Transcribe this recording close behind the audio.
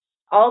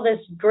all this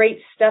great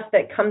stuff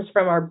that comes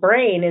from our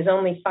brain is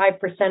only 5%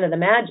 of the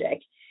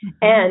magic.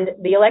 And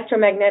the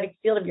electromagnetic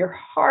field of your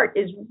heart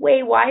is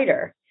way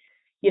wider.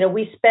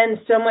 We spend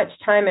so much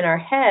time in our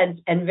heads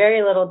and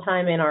very little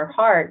time in our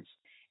hearts.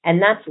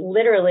 And that's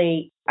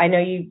literally, I know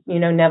you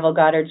know Neville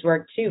Goddard's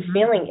work too.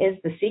 Feeling is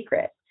the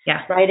secret.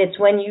 Yeah. Right. It's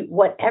when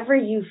whatever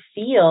you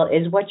feel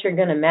is what you're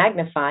going to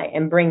magnify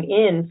and bring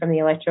in from the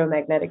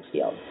electromagnetic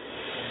field.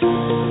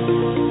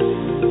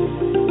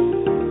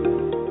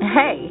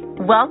 Hey,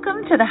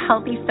 welcome to the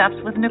Healthy Steps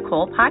with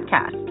Nicole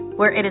podcast,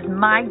 where it is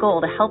my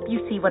goal to help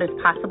you see what is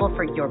possible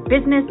for your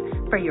business,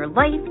 for your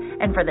life,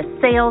 and for the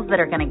sales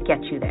that are going to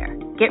get you there.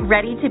 Get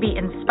ready to be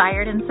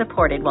inspired and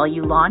supported while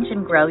you launch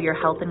and grow your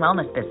health and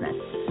wellness business.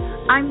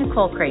 I'm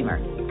Nicole Kramer,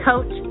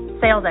 coach,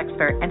 sales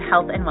expert, and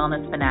health and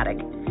wellness fanatic.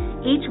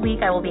 Each week,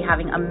 I will be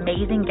having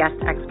amazing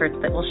guest experts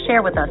that will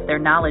share with us their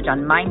knowledge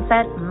on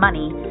mindset,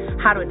 money,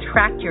 how to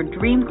attract your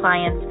dream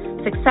clients,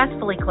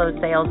 successfully close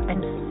sales,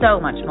 and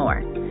so much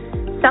more.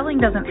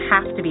 Selling doesn't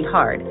have to be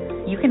hard.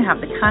 You can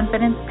have the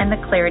confidence and the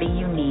clarity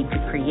you need to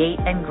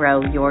create and grow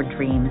your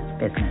dream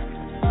business.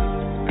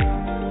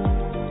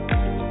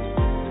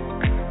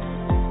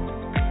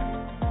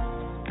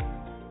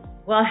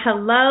 Well,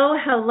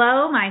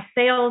 hello, my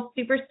sales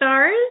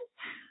superstars.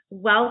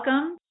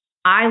 Welcome.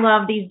 I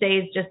love these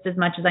days just as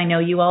much as I know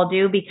you all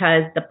do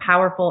because the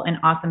powerful and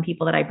awesome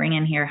people that I bring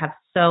in here have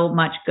so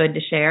much good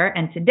to share.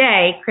 And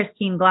today,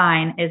 Christine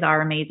Glein is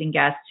our amazing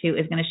guest who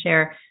is going to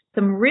share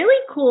some really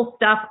cool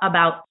stuff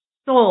about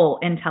soul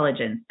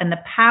intelligence and the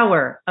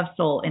power of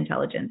soul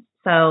intelligence.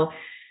 So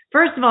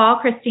first of all,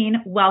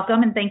 Christine,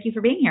 welcome and thank you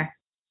for being here.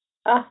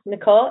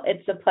 Nicole,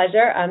 it's a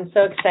pleasure. I'm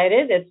so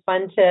excited. It's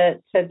fun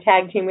to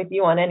tag team with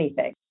you on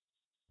anything.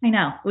 I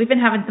know. We've been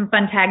having some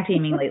fun tag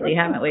teaming lately,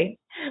 haven't we?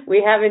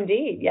 We have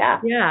indeed. Yeah.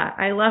 Yeah,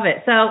 I love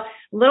it. So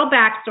little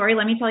backstory.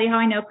 Let me tell you how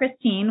I know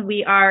Christine.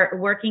 We are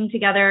working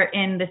together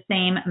in the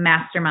same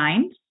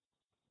mastermind.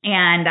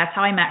 And that's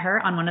how I met her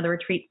on one of the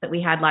retreats that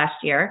we had last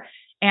year.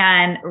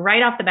 And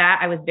right off the bat,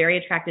 I was very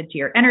attracted to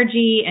your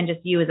energy and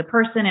just you as a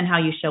person and how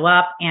you show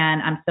up.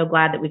 And I'm so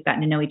glad that we've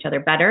gotten to know each other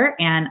better.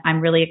 And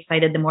I'm really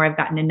excited the more I've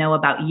gotten to know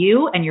about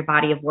you and your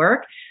body of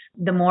work,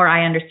 the more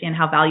I understand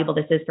how valuable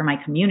this is for my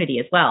community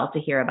as well to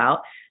hear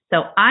about.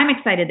 So I'm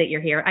excited that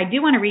you're here. I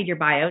do want to read your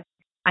bio.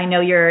 I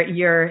know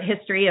your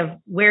history of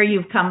where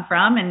you've come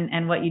from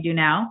and what you do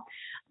now.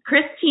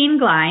 Christine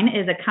Glein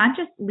is a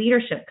conscious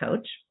leadership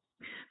coach,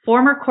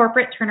 former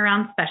corporate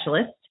turnaround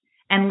specialist,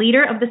 and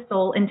leader of the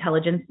Soul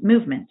Intelligence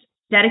movement,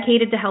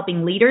 dedicated to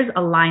helping leaders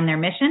align their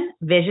mission,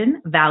 vision,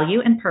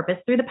 value, and purpose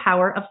through the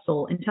power of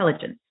soul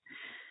intelligence.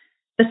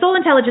 The Soul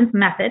Intelligence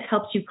method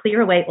helps you clear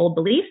away old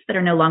beliefs that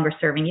are no longer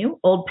serving you,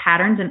 old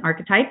patterns and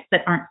archetypes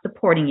that aren't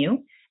supporting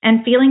you,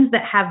 and feelings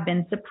that have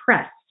been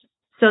suppressed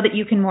so that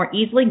you can more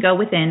easily go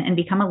within and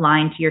become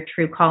aligned to your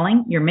true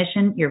calling, your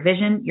mission, your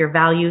vision, your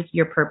values,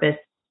 your purpose,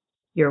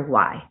 your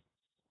why.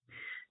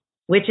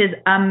 Which is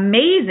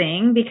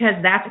amazing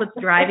because that's what's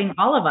driving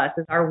all of us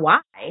is our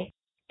why.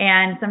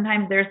 And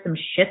sometimes there's some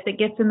shit that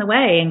gets in the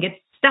way and gets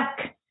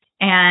stuck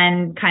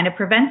and kind of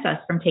prevents us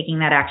from taking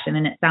that action.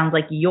 And it sounds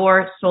like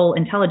your soul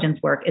intelligence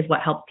work is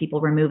what helps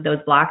people remove those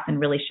blocks and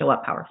really show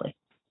up powerfully.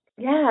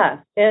 Yeah,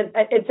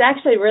 it's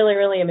actually really,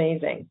 really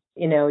amazing.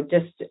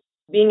 Just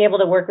being able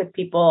to work with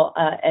people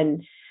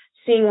and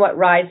seeing what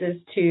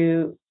rises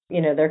to,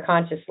 their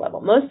conscious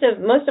level. Most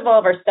of all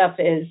of our stuff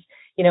is,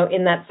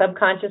 in that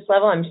subconscious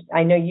level.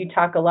 I know you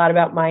talk a lot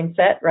about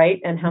mindset, right?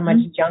 And how much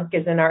junk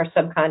is in our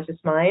subconscious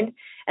mind.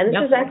 And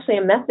this is actually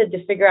a method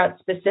to figure out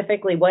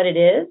specifically what it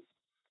is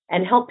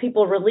and help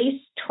people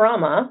release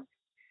trauma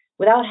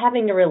without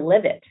having to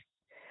relive it.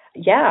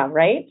 Yeah,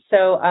 right?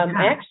 So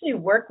I actually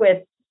work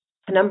with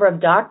a number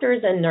of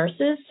doctors and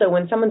nurses. So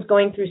when someone's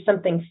going through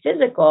something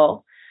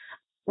physical,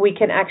 we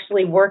can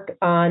actually work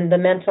on the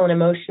mental and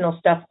emotional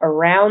stuff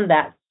around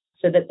that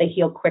so that they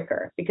heal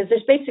quicker. Because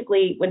there's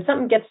basically, when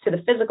something gets to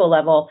the physical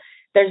level,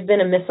 there's been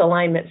a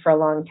misalignment for a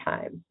long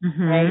time,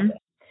 right?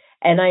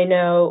 And I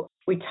know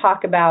we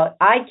talk about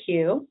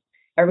IQ.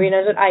 Everybody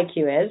knows what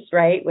IQ is,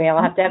 right? We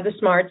all have to have the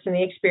smarts and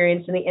the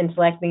experience and the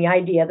intellect and the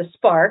idea, the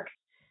spark.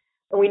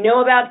 And we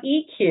know about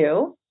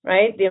EQ,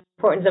 right? The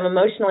importance of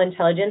emotional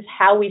intelligence,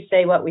 how we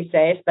say what we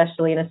say,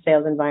 especially in a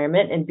sales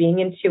environment, and being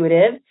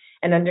intuitive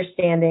and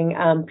understanding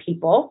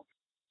people.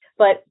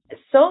 But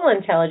soul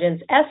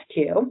intelligence,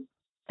 SQ,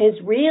 is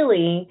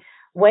really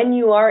when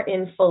you are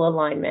in full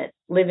alignment,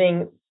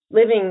 living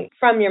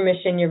from your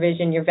mission, your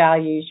vision, your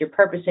values, your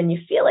purpose, and you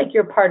feel like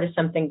you're part of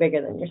something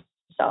bigger than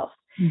yourself.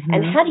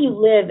 And how do you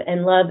live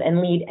and love and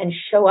lead and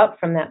show up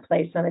from that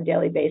place on a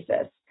daily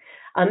basis?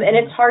 And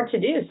it's hard to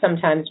do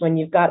sometimes when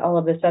you've got all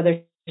of this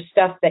other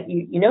stuff that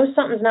you know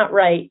something's not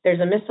right.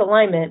 There's a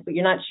misalignment, but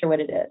you're not sure what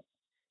it is.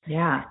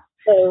 Yeah.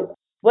 So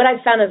what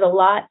I've found is a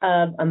lot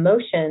of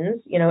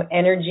emotions,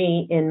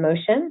 energy in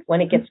motion,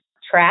 when it gets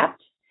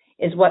trapped,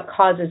 is what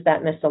causes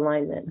that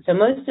misalignment. So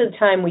most of the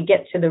time we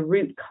get to the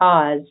root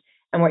cause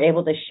and we're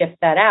able to shift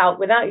that out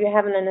without you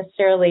having to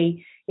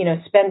necessarily,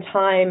 spend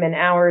time and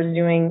hours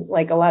doing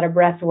like a lot of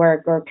breath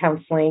work or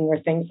counseling or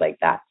things like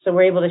that. So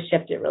we're able to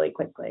shift it really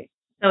quickly.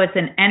 So it's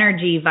an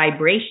energy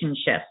vibration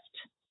shift.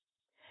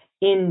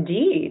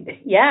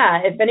 Indeed.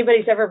 Yeah. If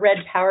anybody's ever read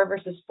Power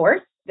versus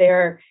Force,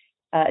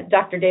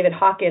 Dr. David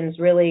Hawkins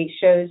really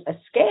shows a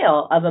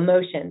scale of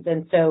emotions.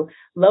 And so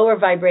lower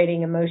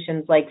vibrating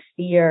emotions like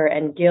fear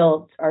and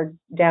guilt are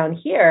down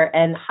here,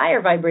 and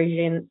higher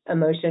vibrating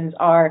emotions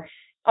are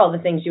all the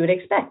things you would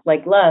expect,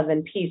 like love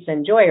and peace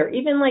and joy, or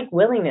even like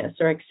willingness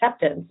or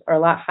acceptance are a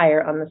lot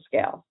higher on the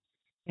scale.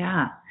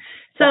 Yeah.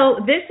 So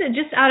this is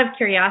just out of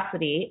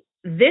curiosity,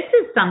 this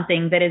is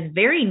something that is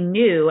very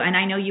new. And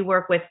I know you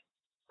work with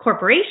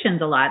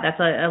corporations a lot. That's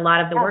a lot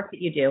of the work that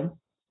you do.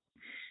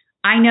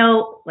 I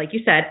know, like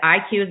you said,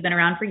 IQ has been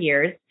around for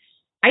years.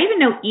 I even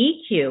know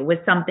EQ was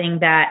something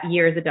that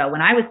years ago,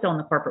 when I was still in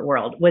the corporate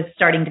world, was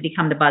starting to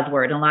become the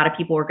buzzword, and a lot of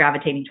people were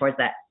gravitating towards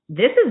that.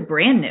 This is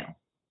brand new.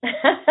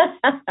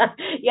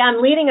 Yeah,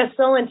 I'm leading a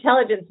soul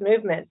intelligence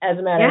movement, as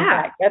a matter of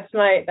fact. That's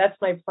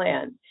my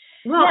plan.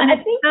 Well, and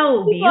I think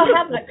so people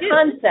have the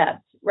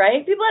concept,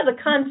 right? People have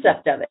the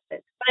concept of it.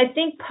 But I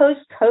think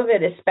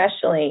post-COVID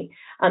especially,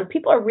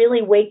 people are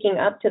really waking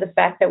up to the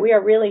fact that we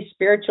are really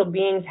spiritual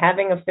beings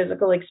having a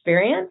physical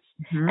experience,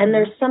 and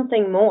there's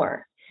something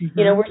more.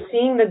 We're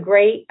seeing the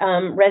great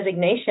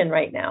resignation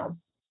right now,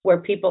 where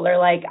people are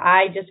like,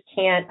 I just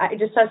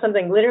saw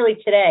something literally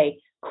today,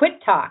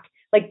 quit talk.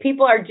 Like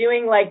people are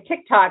doing like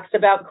TikToks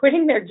about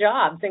quitting their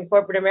jobs in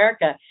corporate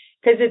America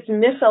because it's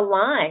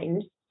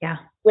misaligned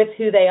with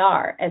who they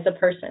are as a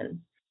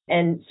person.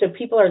 And so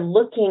people are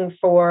looking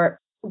for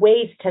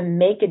ways to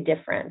make a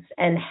difference,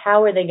 and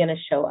how are they going to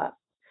show up?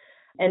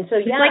 And so,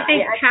 it's like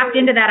they've tapped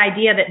into that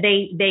idea that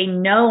they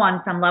know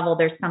on some level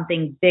there's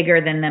something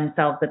bigger than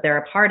themselves that they're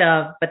a part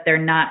of, but they're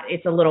not,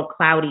 it's a little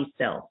cloudy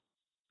still.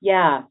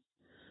 Yeah.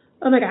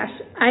 Oh my gosh,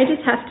 I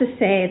just have to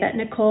say that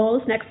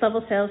Nicole's Next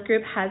Level Sales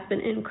Group has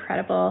been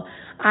incredible.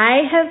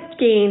 I have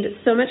gained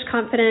so much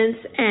confidence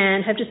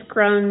and have just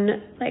grown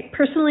like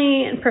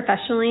personally and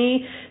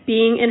professionally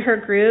being in her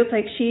group.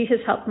 Like she has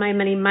helped my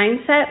money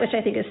mindset, which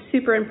I think is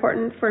super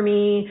important for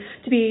me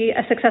to be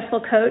a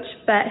successful coach,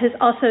 but has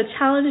also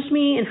challenged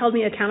me and held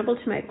me accountable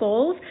to my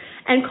goals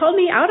and called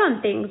me out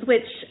on things,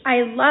 which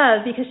I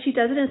love because she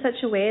does it in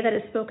such a way that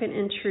is spoken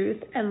in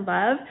truth and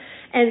love.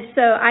 And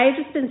so I've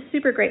just been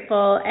super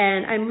grateful,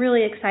 and I'm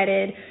really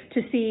excited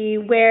to see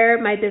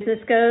where my business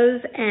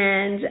goes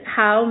and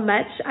how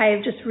much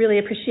I've just really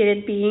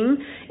appreciated being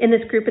in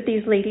this group with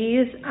these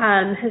ladies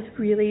has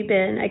really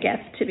been a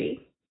gift to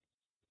me.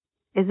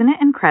 Isn't it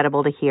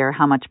incredible to hear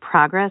how much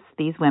progress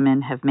these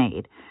women have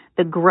made,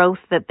 the growth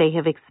that they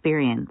have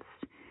experienced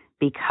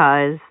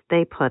because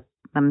they put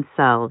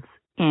themselves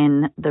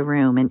in the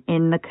room and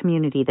in the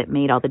community that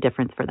made all the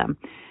difference for them?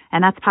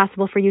 And that's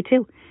possible for you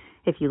too.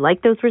 If you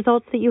like those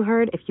results that you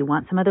heard, if you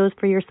want some of those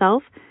for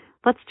yourself,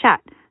 let's chat.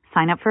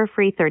 Sign up for a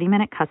free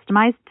 30-minute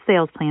customized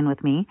sales plan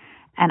with me,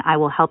 and I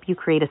will help you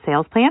create a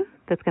sales plan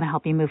that's going to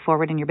help you move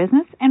forward in your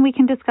business, and we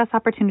can discuss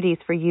opportunities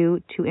for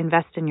you to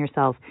invest in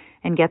yourself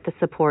and get the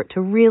support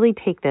to really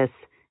take this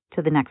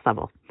to the next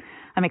level.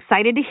 I'm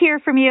excited to hear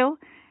from you.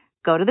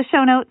 Go to the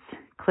show notes,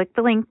 click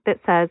the link that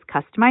says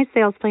Customized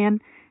Sales Plan,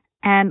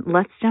 and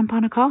let's jump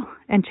on a call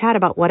and chat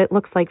about what it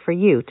looks like for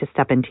you to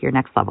step into your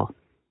next level.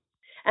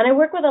 And I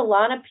work with a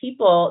lot of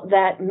people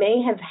that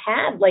may have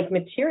had like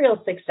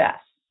material success,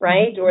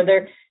 right? Or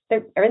they're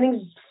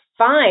everything's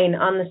fine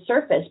on the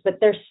surface, but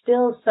there's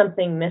still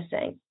something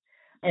missing.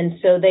 And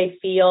so they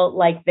feel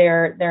like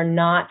they're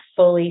not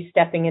fully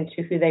stepping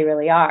into who they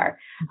really are.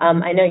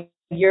 I know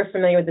you're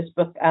familiar with this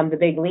book, The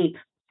Big Leap.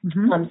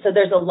 So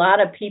there's a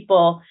lot of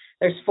people,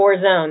 there's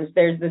 4 zones.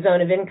 There's the zone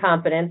of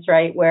incompetence,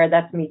 right, where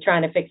that's me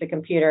trying to fix a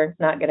computer.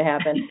 Not going to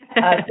happen.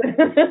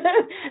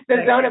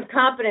 The zone of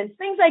competence,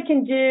 things I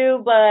can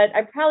do, but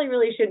I probably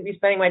really shouldn't be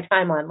spending my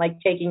time on, like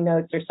taking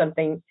notes or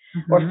something,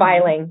 or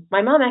filing.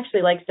 My mom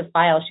actually likes to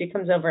file. She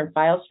comes over and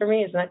files for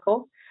me. Isn't that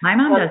cool? My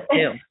mom does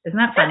too. Isn't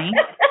that funny?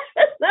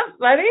 Isn't that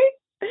funny?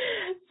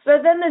 So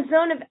then the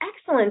zone of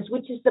excellence,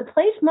 which is the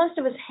place most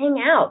of us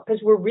hang out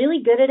because we're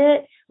really good at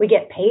it. We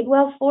get paid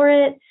well for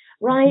it,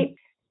 right?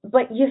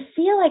 But you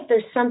feel like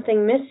there's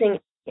something missing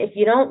if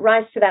you don't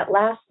rise to that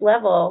last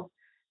level,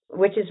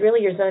 which is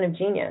really your zone of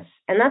genius.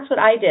 And that's what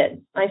I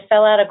did. I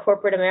fell out of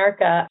corporate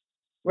America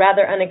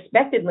rather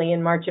unexpectedly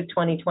in March of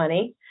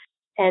 2020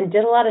 and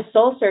did a lot of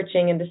soul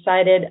searching and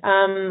decided,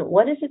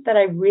 what is it that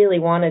I really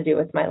want to do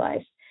with my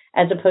life,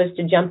 as opposed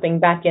to jumping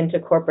back into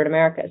corporate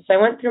America. So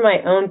I went through my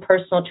own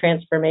personal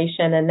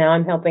transformation, and now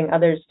I'm helping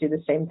others do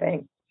the same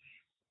thing.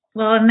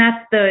 Well, and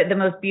that's the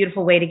most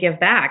beautiful way to give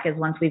back is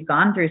once we've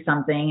gone through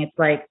something, it's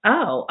like,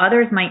 oh,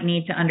 others might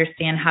need to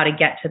understand how to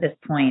get to this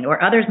point,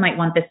 or others might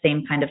want the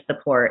same kind of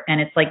support.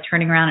 And it's like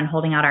turning around and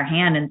holding out our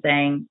hand and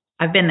saying,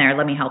 I've been there,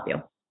 let me help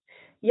you.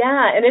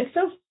 Yeah, and it's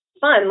so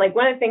fun. Like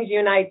one of the things you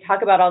and I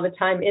talk about all the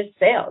time is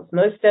sales.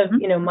 Most of,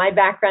 my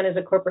background as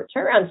a corporate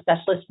turnaround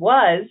specialist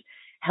was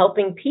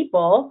helping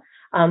people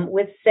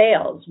with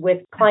sales,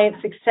 with client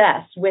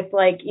success, with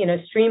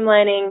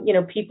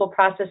streamlining, people,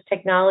 process,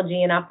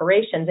 technology, and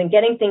operations, and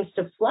getting things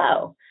to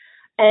flow.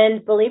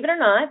 And believe it or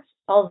not,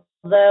 although,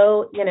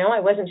 I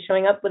wasn't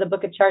showing up with a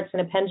book of charts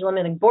and a pendulum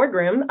in a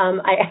boardroom,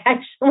 I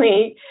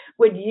actually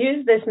would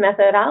use this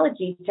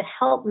methodology to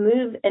help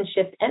move and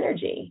shift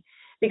energy.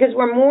 Because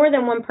where more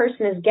than one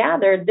person is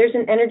gathered, there's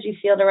an energy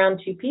field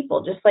around two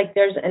people, just like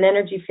there's an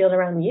energy field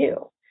around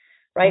you,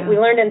 right? Yeah. We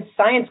learned in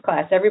science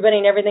class, everybody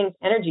and everything's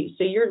energy.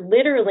 So you're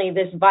literally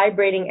this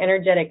vibrating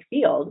energetic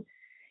field.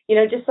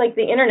 Just like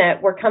the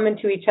internet, we're coming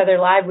to each other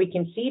live, we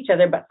can see each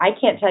other, but I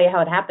can't tell you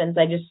how it happens.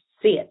 I just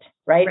see it,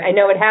 right? I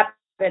know it happens.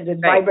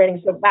 It's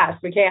vibrating so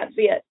fast, we can't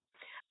see it.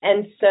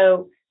 And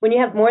so when you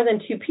have more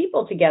than two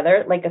people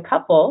together, like a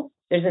couple,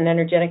 there's an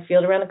energetic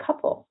field around a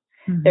couple.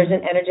 Mm-hmm. There's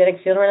an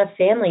energetic field around a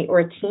family or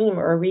a team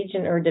or a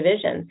region or a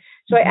division.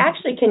 So I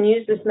actually can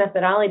use this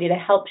methodology to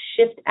help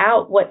shift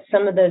out what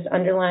some of those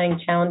underlying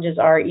challenges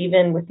are,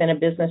 even within a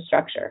business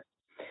structure.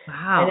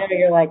 Wow. I know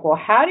you're like, well,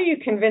 how do you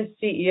convince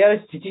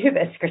CEOs to do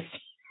this, Christine?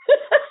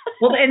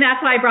 Well, and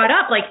that's why I brought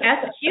up,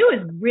 SQ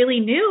is really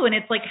new. And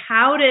it's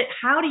how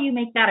do you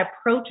make that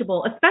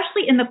approachable,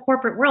 especially in the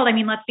corporate world? I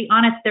mean, let's be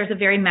honest, there's a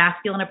very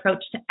masculine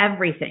approach to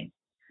everything.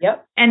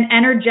 Yep. An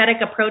energetic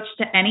approach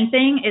to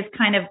anything is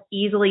kind of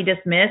easily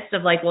dismissed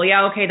of well,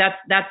 yeah, okay,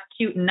 that's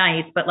cute and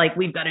nice, but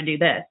we've got to do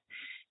this.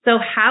 So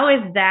how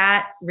is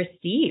that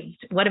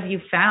received? What have you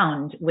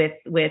found with,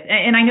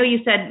 and I know you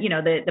said,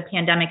 the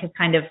pandemic has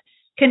kind of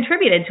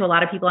contributed to a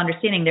lot of people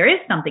understanding there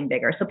is something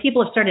bigger. So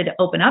people have started to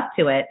open up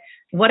to it.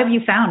 What have you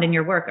found in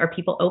your work? Are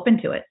people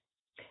open to it?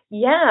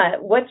 Yeah,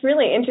 what's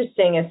really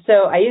interesting is,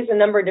 so I use a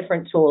number of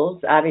different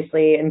tools,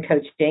 obviously, in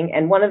coaching.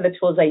 And one of the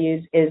tools I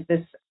use is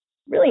this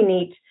really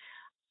neat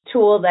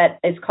tool that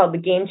is called the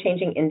Game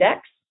Changing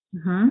Index.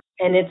 Mm-hmm.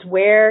 And it's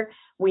where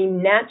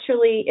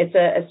it's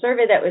a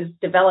survey that was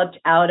developed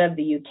out of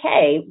the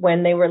UK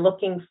when they were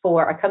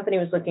a company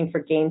was looking for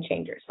game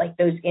changers, like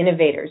those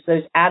innovators,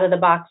 those out of the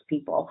box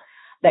people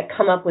that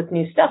come up with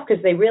new stuff,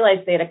 because they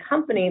realized they had a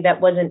company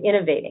that wasn't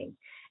innovating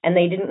and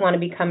they didn't want to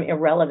become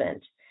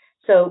irrelevant.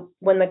 So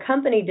when the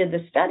company did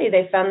the study,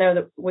 they found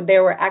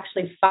there were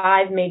actually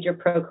 5 major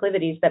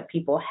proclivities that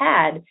people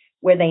had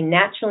where they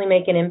naturally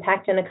make an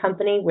impact in a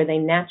company, where they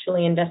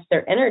naturally invest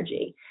their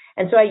energy.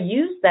 And so I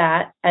use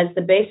that as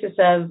the basis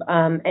of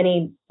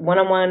any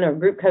one-on-one or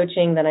group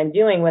coaching that I'm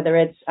doing, whether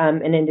it's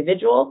an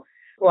individual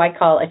who I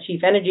call a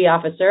chief energy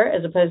officer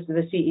as opposed to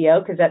the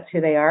CEO, because that's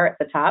who they are at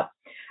the top,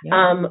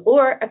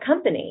 or a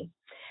company.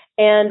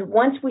 And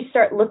once we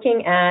start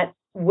looking at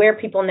where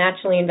people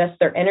naturally invest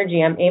their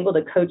energy, I'm able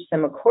to coach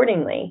them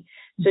accordingly.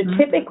 So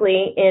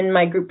typically in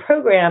my group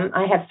program,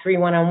 I have 3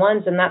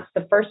 one-on-ones, and that's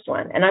the first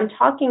one. And I'm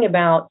talking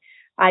about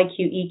IQ,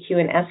 EQ,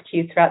 and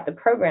SQ throughout the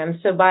program.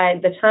 So by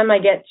the time I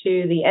get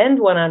to the end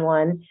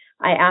one-on-one,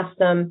 I ask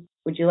them,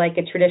 would you like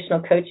a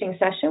traditional coaching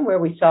session where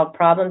we solve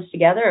problems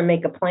together and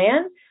make a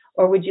plan?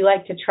 Or would you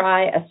like to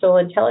try a soul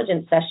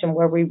intelligence session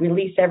where we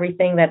release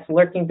everything that's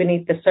lurking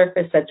beneath the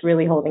surface that's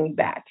really holding you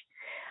back?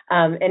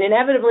 And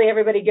inevitably,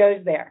 everybody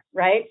goes there,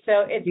 right?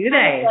 So it's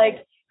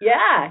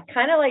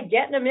kind of like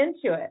getting them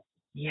into it.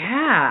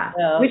 Yeah,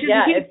 so, which is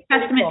a huge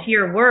testament to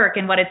your work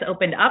and what it's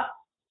opened up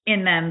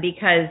in them,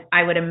 because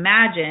I would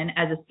imagine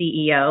as a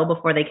CEO,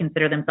 before they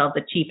consider themselves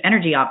a chief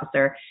energy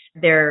officer,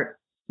 their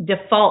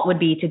default would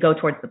be to go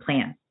towards the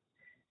plan,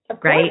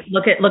 right?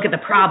 Look at the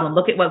problem,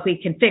 look at what we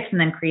can fix, and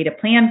then create a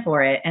plan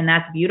for it. And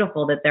that's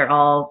beautiful that they're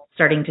all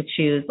starting to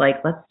choose,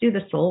 let's do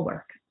the soul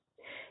work.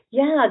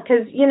 Yeah,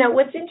 because,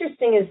 what's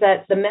interesting is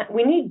that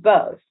we need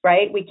both,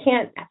 right? We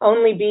can't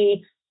only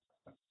be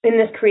in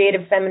this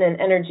creative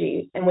feminine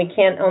energy, and we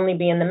can't only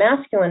be in the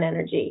masculine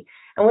energy.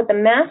 And what the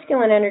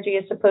masculine energy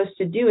is supposed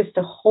to do is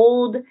to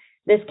hold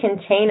this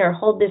container,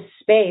 hold this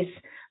space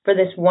for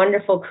this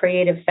wonderful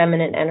creative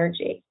feminine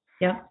energy.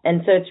 Yeah.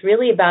 And so it's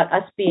really about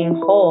us being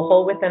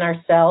whole within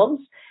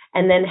ourselves,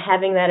 and then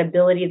having that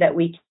ability that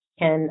we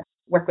can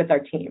work with our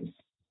teams.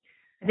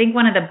 I think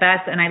one of the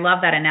best, and I love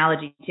that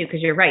analogy too,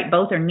 because you're right,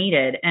 both are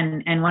needed.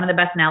 And one of the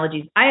best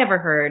analogies I ever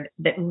heard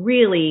that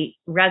really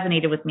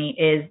resonated with me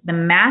is the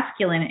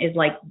masculine is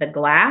like the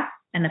glass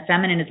and the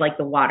feminine is like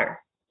the water.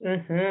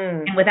 Mm-hmm.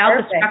 And without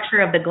the structure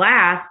of the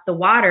glass, the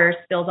water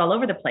spills all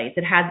over the place.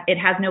 It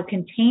has no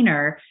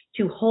container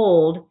to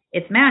hold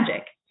its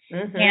magic.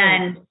 Mm-hmm.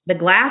 And the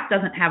glass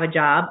doesn't have a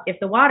job if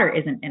the water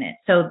isn't in it.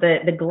 So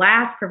the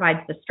glass provides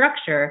the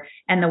structure,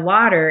 and the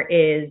water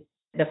is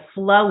the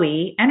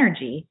flowy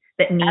energy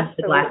that needs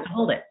the glass to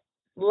hold it.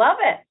 Love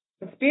it.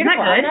 It's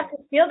beautiful. I have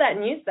to feel that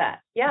and use that.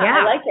 Yeah.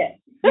 I like it.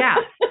 Yeah.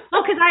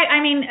 Well, because I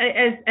mean,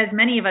 as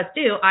many of us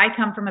do, I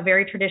come from a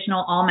very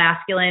traditional all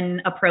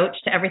masculine approach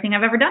to everything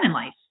I've ever done in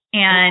life.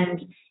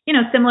 And,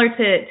 similar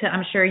to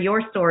I'm sure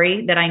your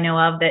story that I know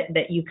of,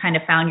 that you kind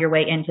of found your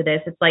way into this.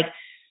 It's like,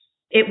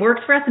 it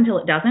works for us until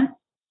it doesn't.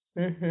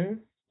 Mm-hmm.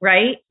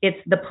 Right? It's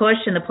the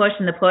push and the push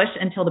and the push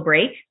until the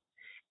break.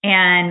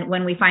 And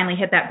when we finally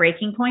hit that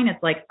breaking point,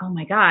 it's like, oh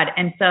my God.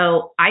 And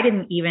so I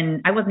wasn't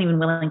even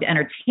willing to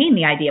entertain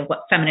the idea of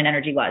what feminine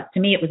energy was. To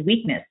me, it was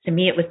weakness. To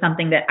me, it was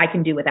something that I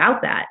can do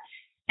without that.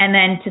 And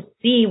then to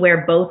see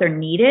where both are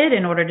needed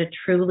in order to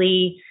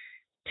truly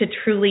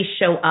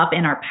show up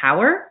in our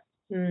power,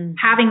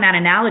 having that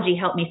analogy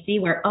helped me see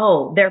where,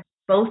 they're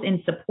both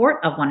in support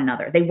of one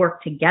another. They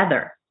work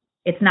together.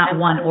 It's not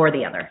one or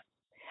the other.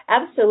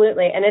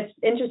 Absolutely. And it's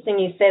interesting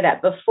you say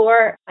that.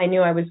 Before I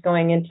knew I was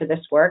going into this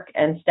work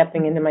and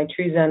stepping into my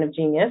true zone of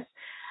genius,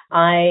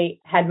 I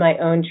had my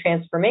own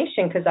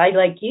transformation because I,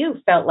 like you,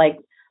 felt like,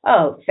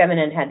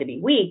 feminine had to be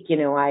weak.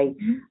 I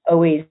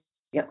always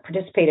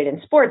participated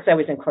in sports. I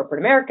was in corporate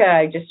America.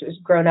 I just was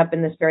grown up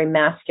in this very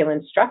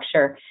masculine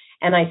structure.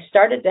 And I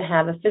started to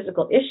have a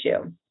physical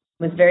issue.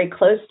 I was very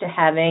close to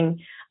having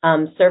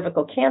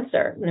cervical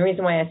cancer. And the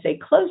reason why I say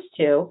close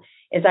to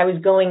is I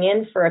was going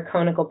in for a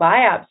conical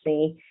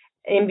biopsy.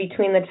 In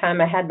between the time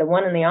I had the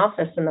one in the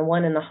office and the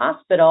one in the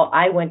hospital,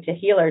 I went to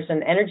healers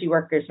and energy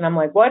workers. And I'm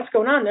like, what's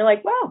going on? They're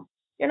like, well,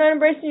 you're not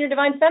embracing your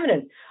divine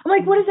feminine. I'm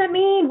like, what does that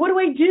mean? What do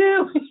I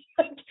do?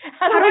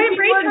 How do I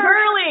embrace it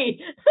early?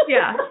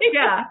 Yeah.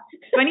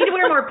 Do I need to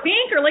wear more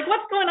pink or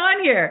what's going on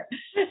here?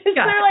 So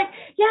they're like,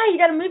 you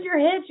got to move your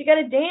hips. You got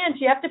to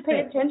dance. You have to pay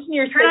attention to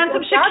your turn on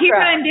some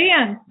Shakira and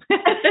dance.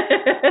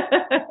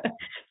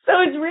 So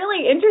it's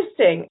really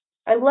interesting.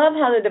 I love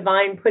how the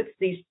divine puts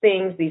these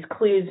things, these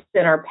clues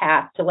in our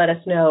path to let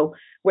us know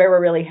where we're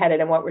really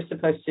headed and what we're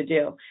supposed to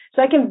do.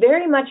 So I can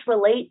very much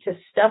relate to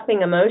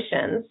stuffing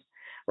emotions,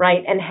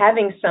 right? And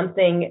having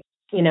something,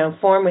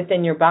 form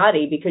within your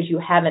body because you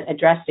haven't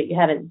addressed it. You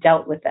haven't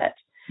dealt with it.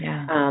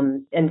 Yeah.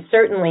 And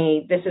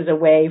certainly this is a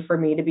way for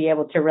me to be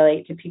able to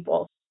relate to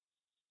people.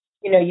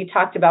 You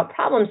talked about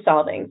problem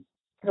solving.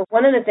 So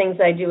one of the things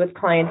I do with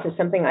clients is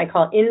something I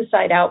call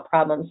inside out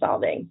problem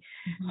solving.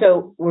 Mm-hmm.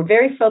 So we're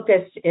very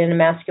focused in a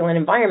masculine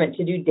environment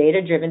to do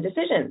data-driven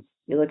decisions.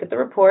 You look at the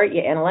report,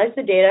 you analyze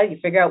the data, you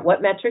figure out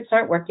what metrics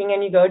aren't working,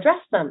 and you go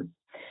address them.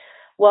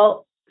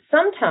 Well,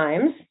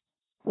 sometimes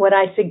what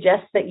I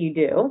suggest that you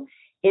do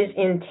is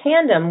in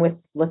tandem with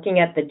looking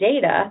at the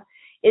data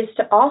is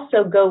to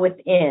also go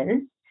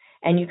within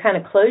and you kind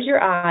of close your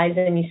eyes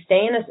and you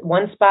stay in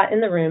one spot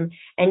in the room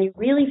and you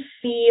really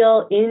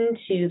feel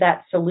into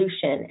that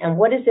solution. And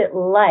what is it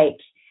like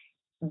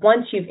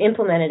once you've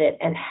implemented it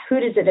and who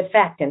does it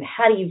affect and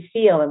how do you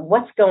feel and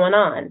what's going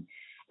on?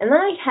 And then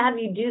I have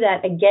you do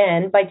that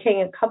again by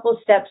taking a couple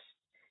steps,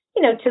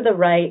 to the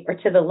right or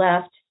to the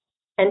left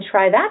and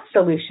try that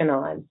solution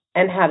on.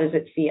 And how does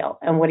it feel?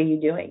 And what are you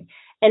doing?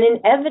 And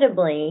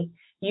inevitably,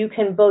 you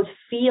can both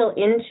feel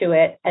into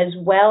it as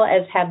well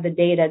as have the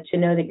data to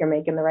know that you're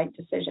making the right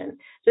decision.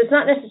 So it's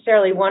not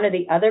necessarily one or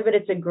the other, but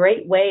it's a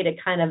great way to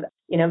kind of,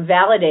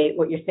 validate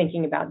what you're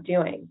thinking about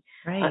doing.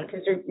 Right.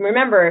 Because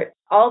remember,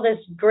 all this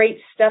great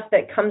stuff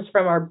that comes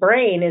from our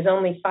brain is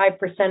only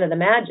 5% of the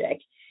magic.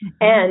 Mm-hmm.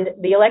 And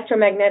the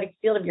electromagnetic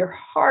field of your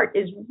heart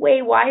is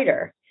way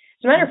wider.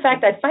 As a matter of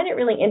fact, I find it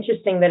really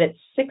interesting that it's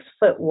 6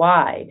 foot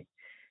wide.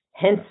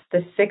 Hence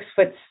the 6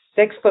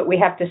 foot we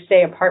have to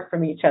stay apart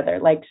from each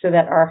other, so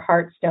that our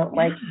hearts don't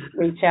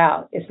reach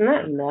out. Isn't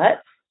that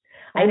nuts?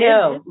 I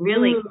know.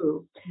 Really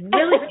interesting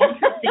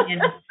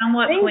and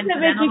somewhat coincidental. Things that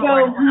make you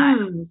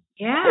go,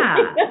 Yeah.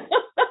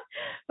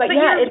 But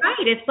yeah, you're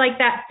right. It's like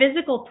that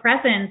physical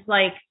presence.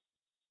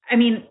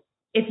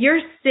 If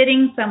you're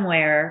sitting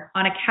somewhere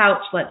on a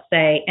couch, let's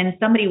say, and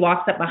somebody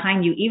walks up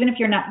behind you, even if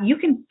you're not, you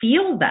can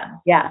feel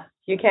them. Yeah,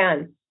 you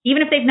can.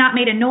 Even if they've not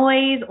made a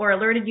noise or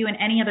alerted you in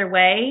any other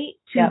way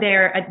to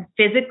their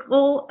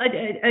physical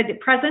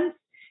presence,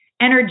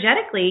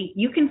 energetically,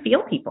 you can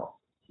feel people.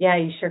 Yeah,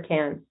 you sure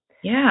can.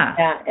 Yeah.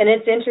 Yeah. And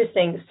it's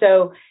interesting.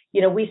 So,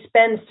 we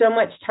spend so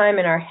much time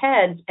in our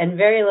heads and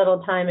very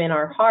little time in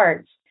our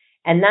hearts.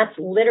 And that's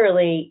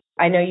literally,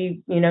 I know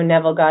you know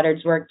Neville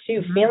Goddard's work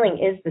too. Mm-hmm. Feeling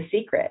is the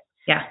secret.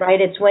 Yeah. Right.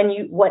 It's when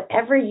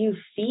whatever you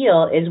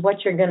feel is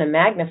what you're going to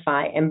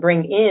magnify and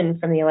bring in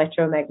from the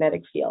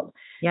electromagnetic field.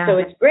 Yeah. So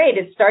it's great.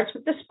 It starts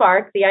with the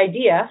spark, the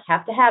idea,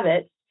 have to have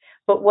it.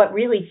 But what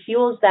really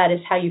fuels that is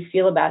how you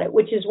feel about it,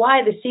 which is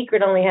why The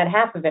Secret only had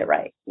half of it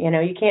right.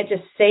 You can't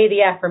just say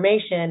the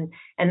affirmation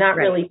and not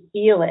really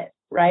feel it,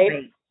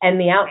 right? And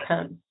the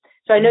outcome.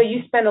 So I know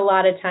you spend a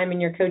lot of time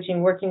in your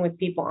coaching working with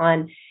people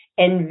on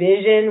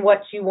envision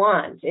what you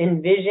want,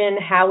 envision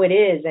how it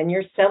is, and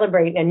you're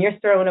celebrating and you're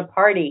throwing a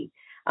party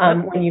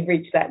when you've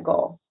reached that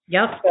goal.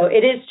 Yep. So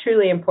it is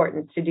truly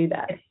important to do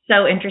that. It's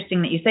so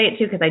interesting that you say it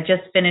too, because I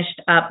just finished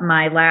up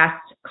my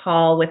last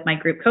call with my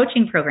group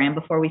coaching program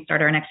before we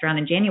start our next round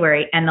in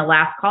January. And the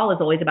last call is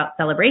always about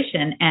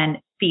celebration, and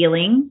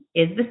feeling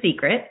is the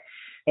secret.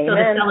 Amen. So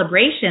the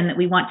celebration that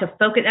we want to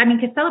focus,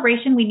 because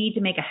celebration, we need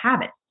to make a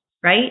habit.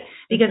 Right?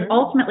 Because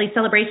ultimately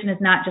celebration is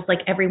not just like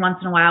every once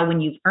in a while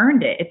when you've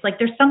earned it. It's like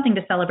there's something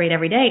to celebrate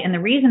every day. And the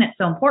reason it's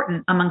so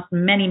important, amongst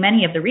many,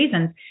 many of the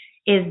reasons,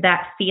 is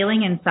that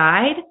feeling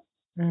inside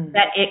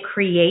that it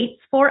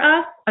creates for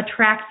us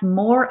attracts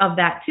more of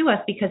that to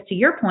us, because to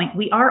your point,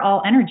 we are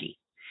all energy.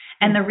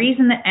 And the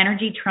reason that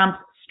energy trumps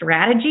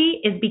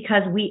strategy is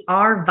because we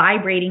are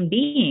vibrating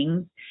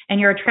beings and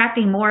you're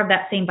attracting more of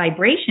that same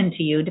vibration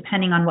to you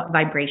depending on what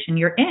vibration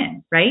you're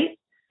in, right?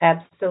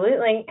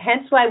 Absolutely.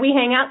 Hence why we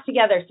hang out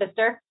together,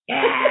 sister.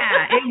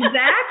 Yeah,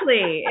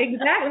 exactly.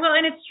 Exactly. Well,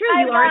 and it's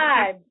true. You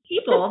are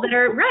people that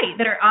are right,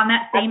 that are on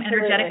that same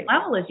energetic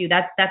level as you.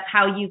 That's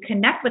how you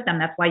connect with them.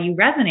 That's why you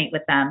resonate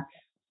with them.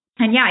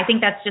 And yeah, I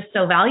think that's just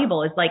so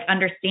valuable, is like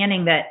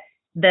understanding that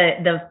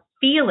the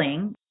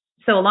feeling,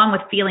 so along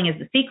with Feeling is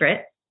the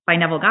Secret by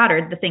Neville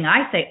Goddard, the thing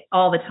I say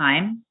all the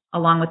time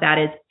along with that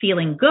is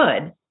feeling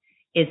good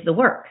is the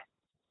work.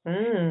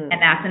 And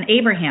that's an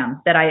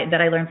Abraham that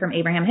I learned from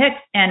Abraham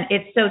Hicks. And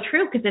it's so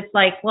true, because it's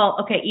like, well,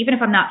 okay, even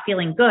if I'm not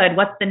feeling good,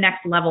 what's the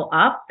next level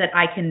up that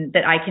I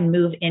can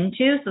move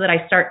into so that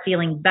I start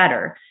feeling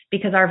better?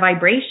 Because our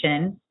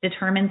vibration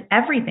determines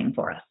everything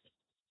for us.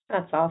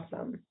 That's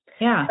awesome.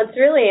 Yeah. It's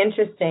really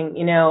interesting,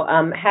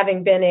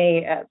 having been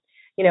a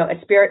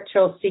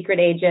spiritual secret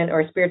agent or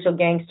a spiritual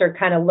gangster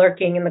kind of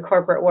lurking in the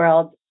corporate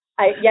world.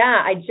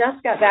 I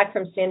just got back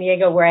from San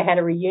Diego, where I had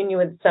a reunion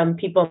with some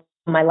people,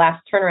 my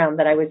last turnaround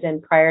that I was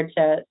in prior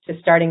to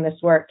starting this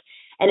work.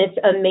 And it's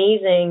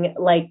amazing,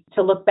 like,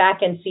 to look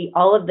back and see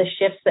all of the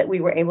shifts that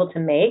we were able to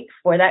make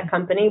for that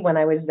company when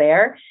I was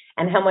there,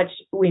 and how much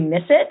we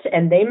miss it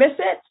and they miss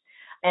it,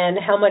 and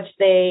how much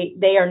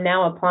they are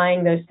now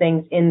applying those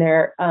things in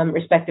their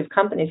respective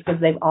companies,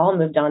 because they've all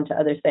moved on to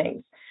other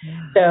things. Yeah.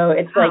 So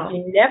it's like,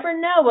 you never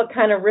know what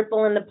kind of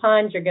ripple in the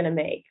pond you're going to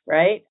make,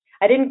 right?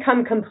 I didn't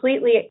come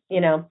completely,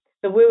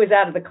 the woo is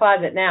out of the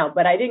closet now,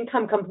 but I didn't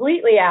come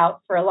completely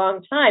out for a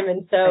long time.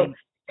 And so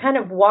kind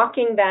of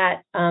walking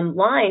that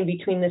line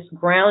between this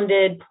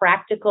grounded,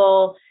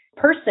 practical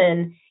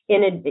person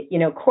in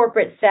a,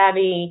 corporate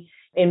savvy.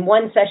 In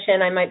one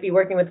session, I might be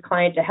working with a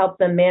client to help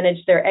them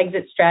manage their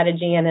exit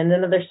strategy. And in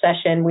another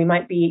session, we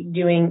might be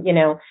doing,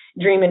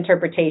 dream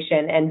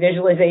interpretation and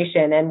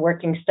visualization and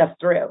working stuff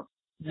through.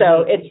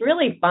 So it's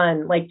really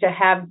fun, like, to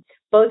have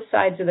both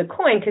sides of the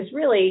coin, because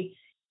really,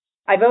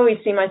 I've always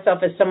seen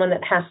myself as someone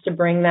that has to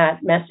bring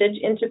that message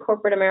into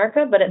corporate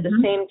America. But at the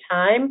same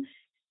time,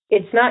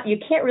 it's not, you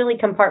can't really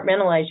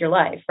compartmentalize your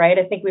life, right?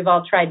 I think we've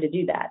all tried to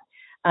do that.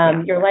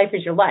 Your life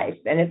is your life,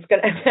 and it's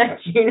going to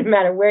affect you no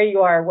matter where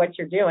you are, what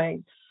you're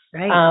doing.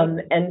 Right.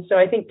 And so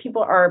I think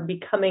people are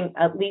becoming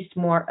at least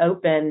more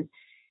open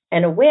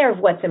and aware of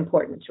what's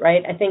important,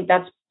 right? I think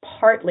that's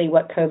partly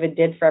what COVID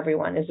did for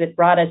everyone, is it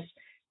brought us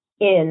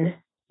in,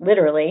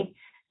 literally,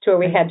 to where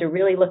we had to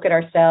really look at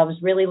ourselves,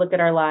 really look at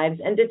our lives,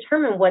 and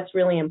determine what's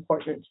really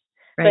important.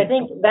 Right. So I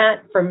think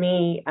that, for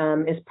me,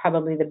 is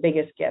probably the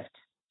biggest gift.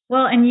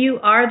 Well, and you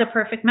are the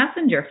perfect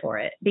messenger for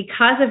it,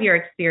 because of your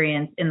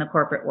experience in the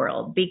corporate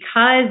world,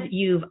 because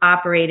you've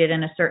operated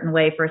in a certain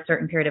way for a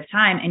certain period of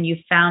time, and you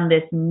found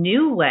this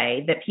new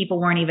way that people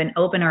weren't even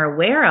open or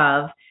aware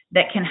of,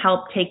 that can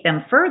help take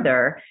them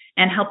further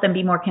and help them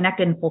be more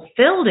connected and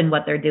fulfilled in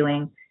what they're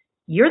doing.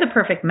 You're the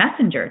perfect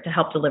messenger to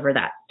help deliver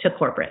that to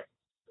corporate,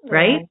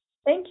 right?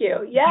 Thank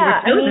you.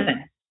 Yeah.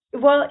 And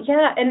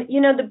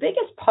the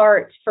biggest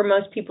part for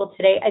most people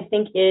today, I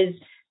think, is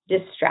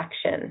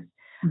distraction.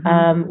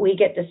 We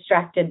get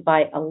distracted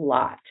by a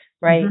lot,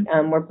 right?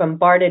 We're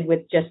bombarded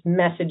with just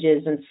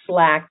messages and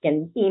Slack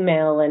and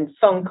email and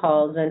phone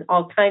calls and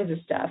all kinds of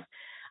stuff,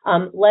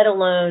 let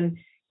alone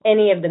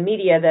any of the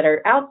media that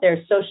are out there,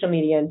 social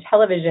media and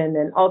television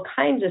and all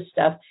kinds of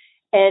stuff.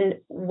 And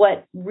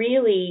what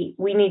really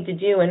we need to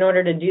do in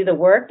order to do the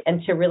work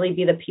and to really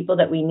be the people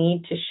that we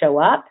need to show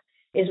up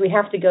is we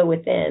have to go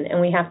within,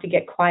 and we have to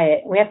get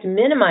quiet. We have to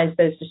minimize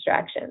those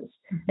distractions.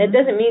 It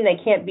doesn't mean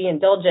they can't be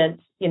indulgent,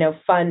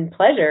 fun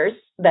pleasures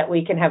that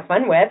we can have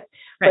fun with,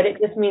 but it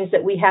just means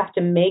that we have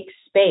to make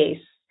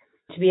space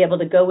to be able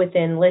to go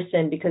within,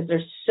 listen, because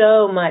there's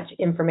so much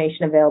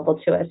information available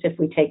to us if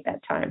we take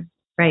that time.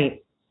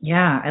 Right.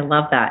 Yeah, I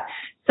love that.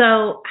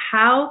 So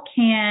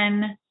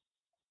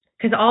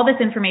because all this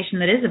information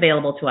that is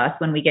available to us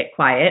when we get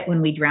quiet,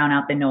 when we drown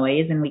out the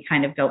noise and we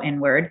kind of go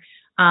inward,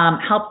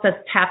 helps us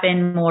tap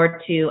in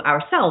more to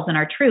ourselves and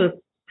our truth.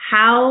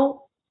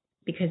 How,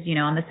 because,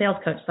 I'm the sales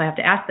coach, so I have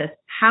to ask this,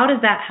 how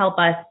does that help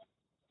us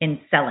in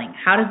selling?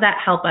 How does that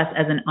help us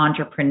as an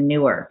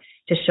entrepreneur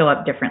to show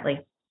up differently?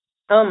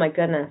 Oh my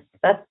goodness.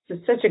 That's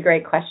such a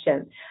great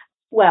question.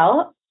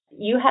 Well,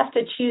 you have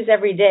to choose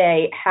every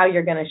day how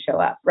you're going to show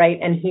up, right?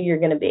 And who you're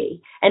going to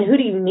be, and who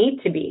do you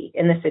need to be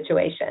in the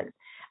situation.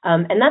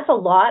 And that's a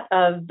lot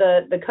of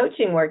the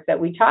coaching work that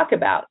we talk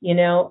about.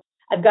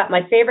 I've got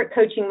my favorite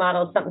coaching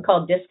model, something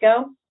called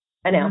DISCO.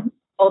 I know,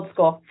 old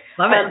school.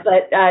 Love it.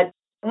 But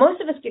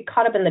most of us get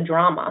caught up in the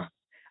drama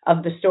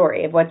of the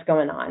story of what's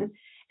going on.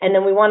 And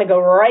then we want to go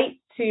right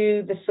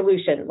to the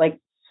solution, like,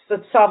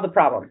 let's solve the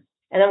problem.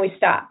 And then we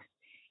stop.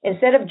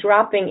 Instead of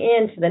dropping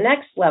into the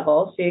next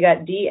level, so you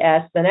got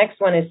DS, the next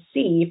one is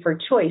C for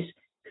choice.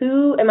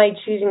 Who am I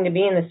choosing to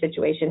be in this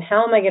situation?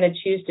 How am I going to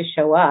choose to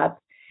show up?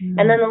 And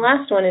then the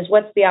last one is,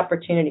 what's the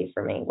opportunity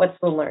for me? What's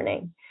the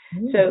learning?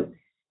 So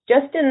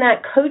just in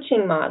that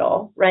coaching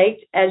model, right,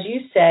 as you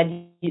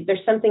said,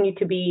 there's something you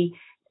could be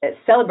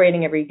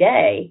celebrating every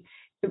day.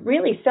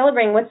 really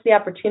celebrating what's the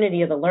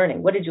opportunity of the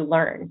learning. What did you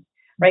learn?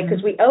 Right?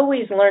 Because we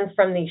always learn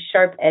from these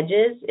sharp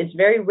edges. It's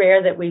very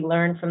rare that we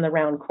learn from the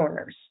round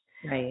corners.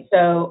 Right.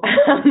 So,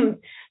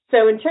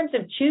 so in terms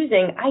of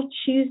choosing, I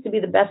choose to be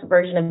the best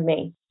version of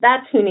me.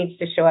 That's who needs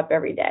to show up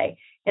every day.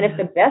 And if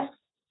the best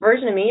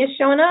version of me is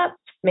showing up,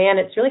 man,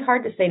 it's really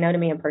hard to say no to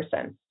me in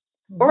person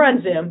or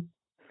on Zoom.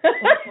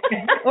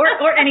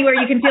 or anywhere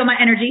you can feel my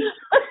energy.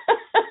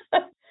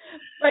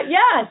 But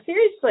yeah,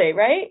 seriously,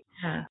 right?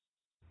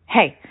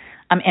 Hey,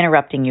 I'm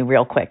interrupting you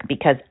real quick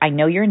because I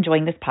know you're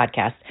enjoying this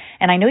podcast,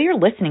 and I know you're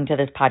listening to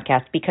this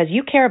podcast because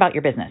you care about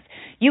your business.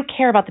 You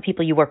care about the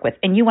people you work with,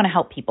 and you want to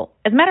help people.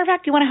 As a matter of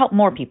fact, you want to help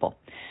more people.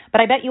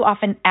 But I bet you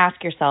often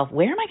ask yourself,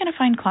 where am I going to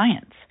find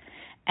clients?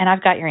 And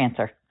I've got your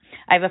answer.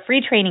 I have a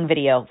free training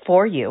video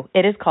for you.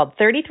 It is called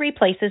 33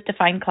 Places to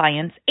Find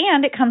Clients,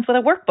 and it comes with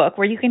a workbook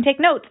where you can take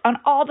notes on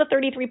all the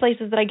 33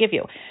 places that I give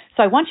you.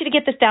 So I want you to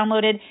get this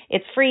downloaded.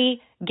 It's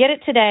free. Get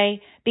it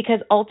today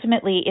because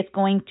ultimately it's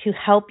going to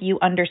help you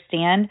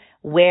understand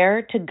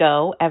where to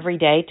go every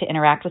day to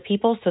interact with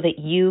people so that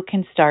you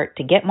can start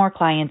to get more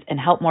clients and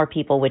help more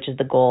people, which is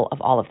the goal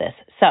of all of this.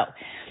 So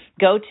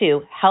go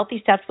to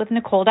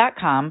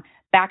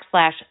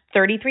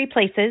healthystepswithnicole.com/33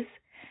 places,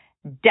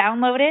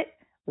 download it.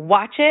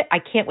 Watch it. I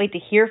can't wait to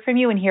hear from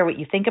you and hear what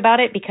you think about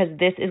it because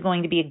this is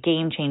going to be a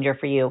game changer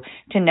for you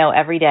to know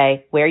every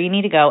day where you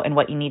need to go and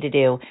what you need to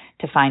do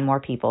to find more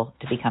people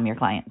to become your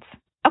clients.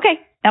 Okay,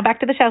 now back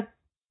to the show.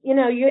 You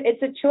know,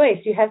 it's a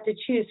choice. You have to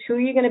choose who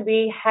you're going to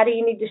be. How do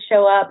you need to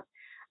show up?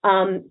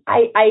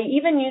 I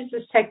even use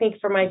this technique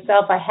for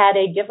myself. I had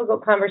a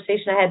difficult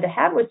conversation I had to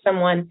have with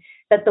someone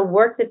that the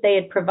work that they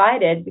had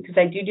provided, because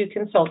I do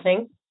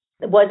consulting,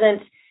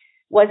 wasn't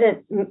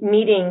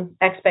meeting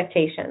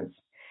expectations.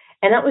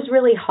 And that was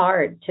really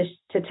hard to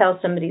tell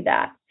somebody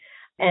that.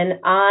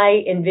 And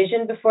I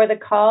envisioned before the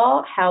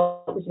call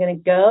how it was going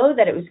to go,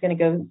 that it was going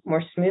to go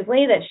more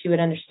smoothly, that she would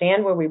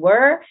understand where we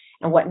were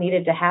and what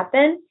needed to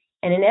happen.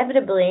 And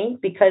inevitably,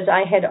 because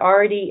I had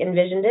already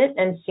envisioned it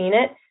and seen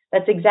it,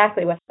 that's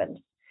exactly what happened.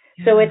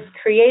 Yeah. So it's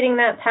creating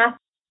that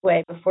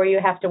pathway before you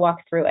have to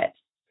walk through it.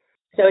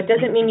 So it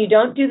doesn't mean you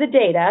don't do the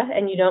data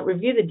and you don't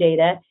review the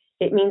data.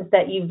 It means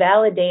that you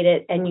validate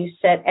it and you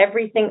set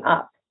everything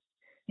up.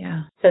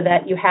 Yeah. So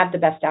that you have the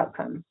best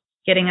outcome.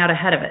 Getting out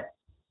ahead of it.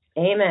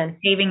 Amen.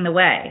 Paving the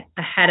way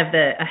ahead of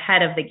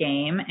the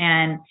game.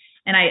 And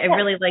I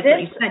really like this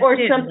what you said. Or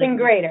too. something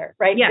greater,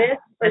 right? Yeah. This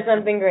or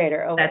something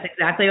greater. Oh, that's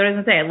exactly what I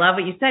was going to say. I love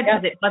what you said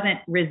because it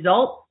wasn't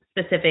result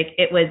specific.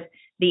 It was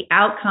the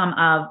outcome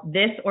of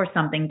this or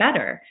something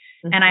better.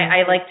 Mm-hmm. And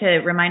I like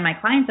to remind my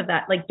clients of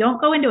that. Like, don't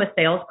go into a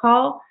sales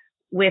call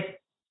with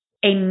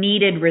a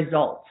needed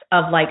result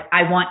of like,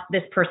 I want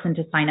this person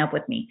to sign up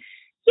with me.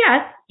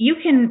 Yes, you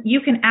can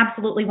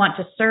absolutely want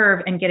to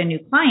serve and get a new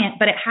client,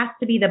 but it has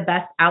to be the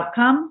best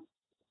outcome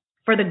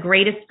for the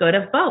greatest good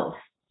of both.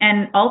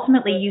 And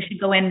ultimately, you should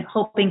go in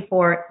hoping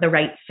for the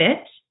right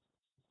fit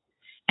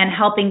and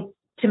helping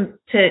to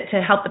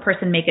help the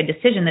person make a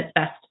decision that's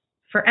best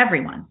for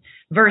everyone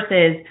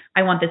versus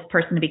I want this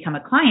person to become a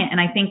client. And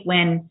I think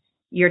when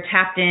you're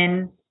tapped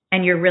in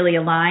and you're really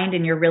aligned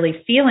and you're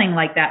really feeling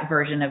like that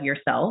version of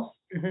yourself,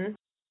 mm-hmm.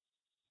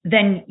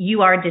 then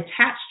you are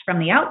detached from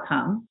the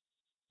outcome.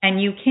 And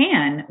you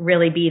can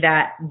really be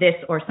that this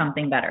or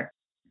something better.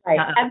 Right,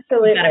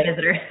 absolutely. You got a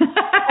visitor.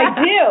 I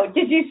do.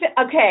 Did you say,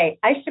 okay,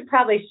 I should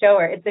probably show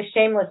her. It's a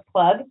shameless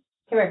plug.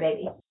 Come here,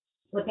 baby.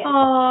 Look at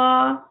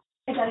Aww.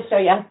 I got to show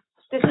you.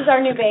 This is our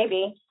new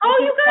baby. Oh,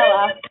 you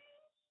guys.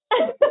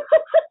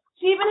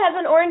 She even has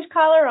an orange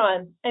collar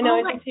on. I know,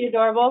 isn't she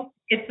adorable?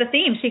 It's the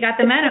theme. She got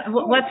the men.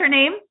 What's her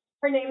name?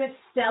 Her name is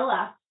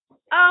Stella.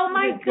 Oh,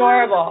 my She's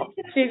adorable.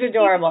 God. She's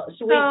adorable.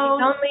 She's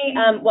only,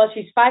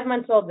 she's 5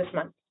 months old this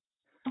month.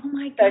 Oh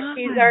my God. So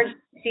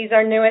she's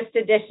our newest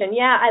addition.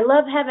 Yeah, I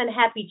love having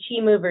happy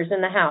chi movers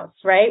in the house,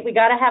 right? We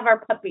got to have our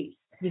puppies.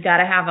 You got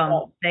to have them.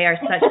 They are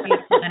such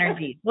beautiful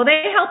energies. Well,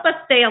 they help us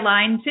stay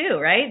aligned too,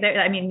 right?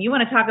 I mean, you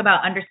want to talk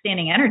about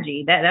understanding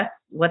energy. That's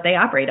what they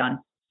operate on.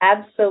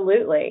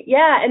 Absolutely.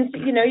 Yeah. And,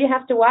 you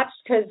have to watch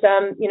because,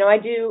 I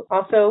do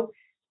also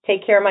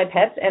take care of my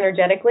pets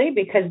energetically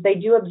because they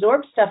do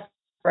absorb stuff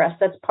for us.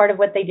 That's part of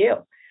what they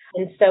do.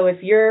 And so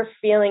if you're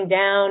feeling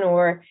down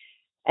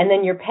and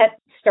then your pet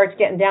starts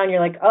getting down, you're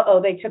like,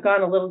 they took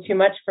on a little too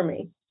much for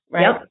me,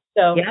 right? Yep.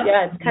 So,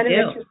 yeah, it's kind of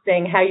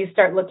interesting how you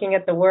start looking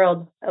at the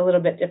world a little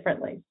bit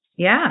differently.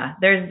 Yeah.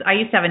 I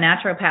used to have a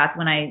naturopath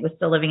when I was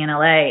still living in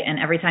LA, and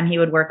every time he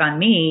would work on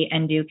me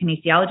and do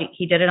kinesiology,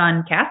 he did it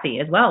on Cassie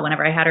as well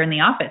whenever I had her in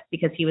the office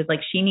because he was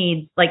like, she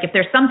needs, like, if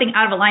there's something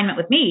out of alignment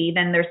with me,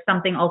 then there's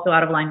something also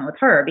out of alignment with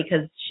her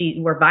because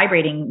we're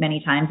vibrating many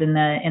times in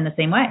the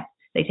same way.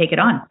 They take it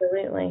on.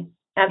 Absolutely.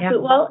 Yeah.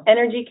 Well,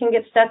 energy can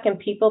get stuck in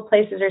people,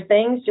 places, or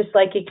things, just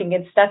like it can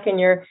get stuck in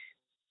your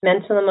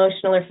mental,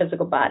 emotional, or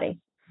physical body.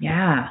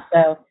 Yeah.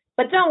 So,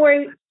 but don't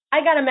worry.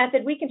 I got a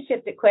method. We can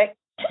shift it quick.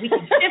 We can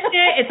shift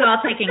it. It's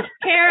all taken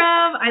care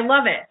of. I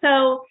love it.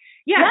 So,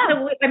 yeah.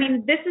 So, I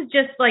mean, this is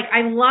just like,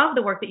 I love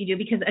the work that you do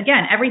because,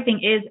 again, everything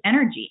is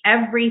energy.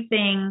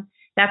 Everything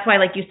that's why,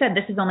 like you said,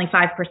 this is only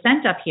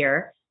 5% up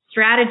here.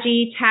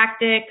 Strategy,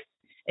 tactics,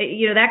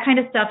 that kind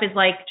of stuff is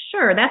like,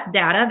 sure, that's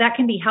data, that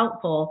can be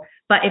helpful.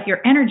 But if your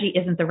energy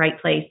isn't the right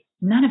place,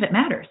 none of it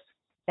matters.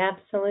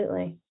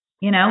 Absolutely.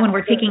 When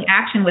we're taking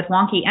action with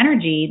wonky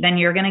energy, then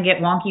you're going to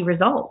get wonky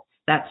results.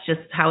 That's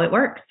just how it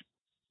works.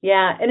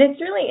 Yeah. And it's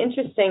really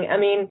interesting. I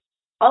mean,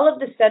 all of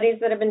the studies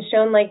that have been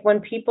shown, like when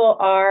people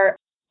are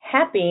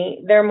happy,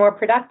 they're more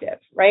productive,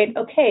 right?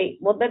 Okay,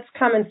 well, that's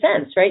common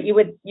sense, right? You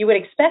would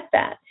expect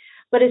that.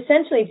 But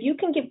essentially, if you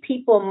can give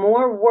people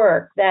more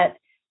work that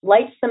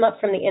lights them up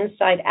from the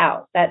inside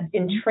out, that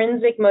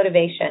intrinsic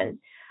motivation,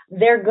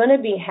 they're going to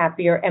be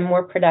happier and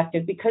more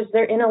productive because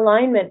they're in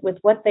alignment with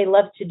what they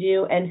love to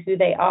do and who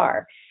they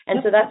are. And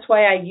so that's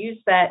why I use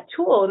that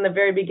tool in the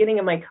very beginning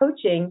of my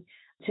coaching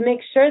to make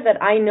sure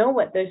that I know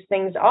what those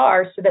things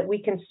are so that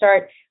we can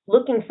start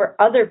looking for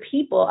other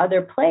people,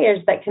 other players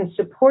that can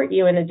support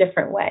you in a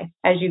different way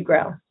as you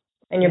grow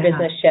and your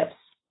business shifts.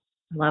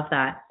 Love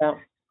that. So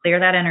clear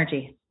that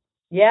energy.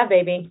 Yeah,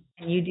 baby.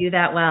 And you do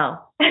that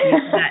well. You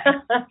do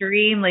that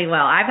extremely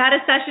well. I've had a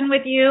session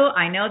with you.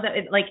 I know that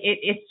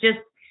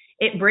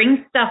it brings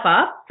stuff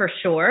up for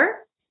sure,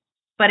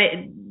 but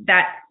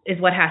that is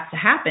what has to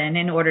happen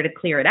in order to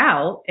clear it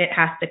out. It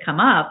has to come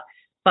up.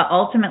 But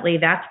ultimately,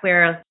 that's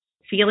where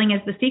feeling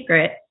is the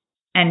secret,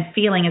 and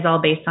feeling is all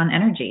based on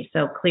energy.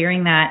 So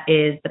clearing that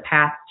is the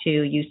path to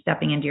you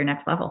stepping into your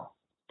next level.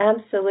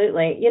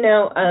 Absolutely.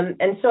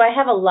 And so I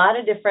have a lot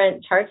of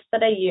different charts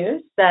that I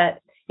use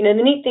that, the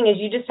neat thing is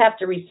you just have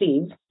to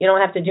receive. You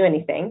don't have to do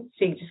anything.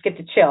 So you just get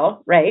to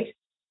chill, right?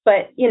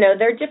 But,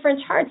 there are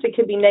different charts. It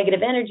could be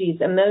negative energies,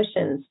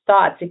 emotions,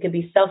 thoughts. It could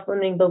be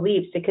self-limiting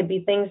beliefs. It could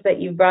be things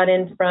that you brought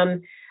in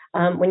from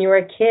when you were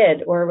a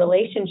kid or a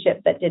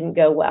relationship that didn't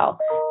go well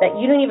that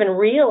you don't even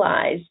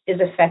realize is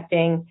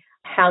affecting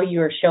how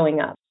you're showing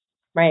up.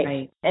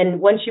 Right. And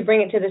once you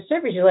bring it to the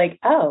surface, you're like,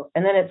 oh,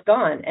 and then it's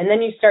gone. And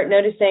then you start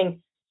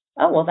noticing,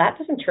 oh, well, that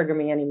doesn't trigger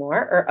me anymore.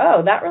 Or,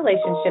 oh, that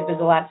relationship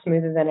is a lot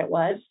smoother than it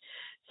was.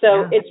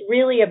 So it's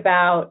really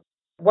about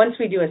once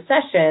we do a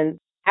session,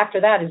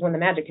 after that is when the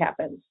magic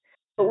happens.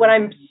 But what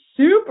I'm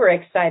super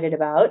excited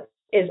about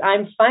is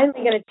I'm finally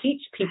going to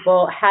teach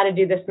people how to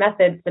do this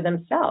method for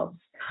themselves.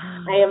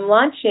 I am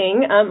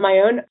launching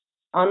my own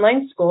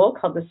online school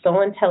called the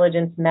Soul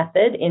Intelligence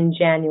Method in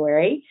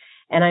January.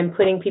 And I'm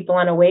putting people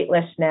on a wait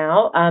list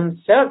now.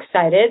 I'm so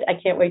excited. I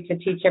can't wait to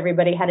teach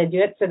everybody how to do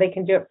it so they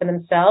can do it for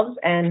themselves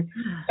and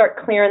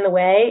start clearing the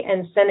way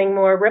and sending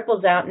more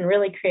ripples out and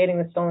really creating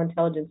the soul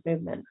intelligence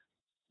movement.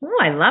 Oh,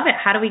 I love it.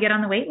 How do we get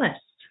on the wait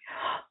list?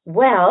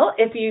 Well,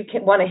 if you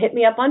want to hit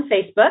me up on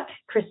Facebook,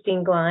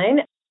 Christine Glein,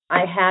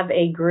 I have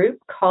a group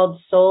called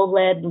Soul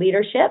Led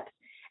Leadership,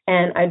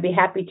 and I'd be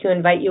happy to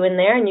invite you in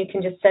there. And you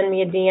can just send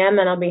me a DM,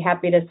 and I'll be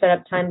happy to set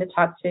up time to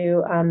talk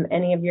to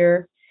any of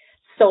your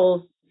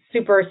soul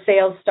super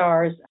sales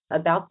stars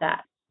about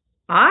that.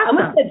 Awesome.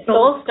 I almost said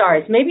soul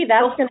stars. Maybe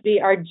that's going to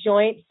be our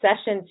joint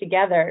session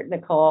together,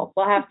 Nicole.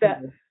 We'll have to,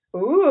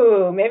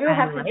 maybe we'll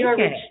have to do a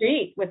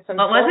retreat with some.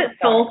 What was it?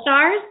 Soul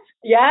stars?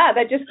 Yeah,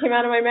 that just came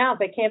out of my mouth.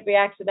 It can't be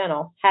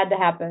accidental. Had to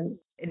happen.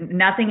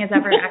 Nothing is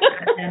ever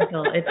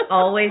accidental. It's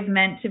always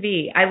meant to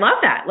be. I love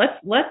that.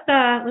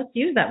 Let's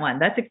use that one.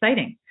 That's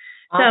exciting.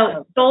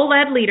 Awesome. So Soul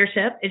Led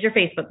Leadership is your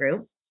Facebook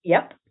group.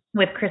 Yep.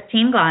 With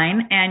Christine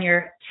Glein, and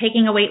you're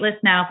taking a wait list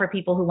now for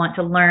people who want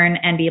to learn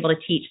and be able to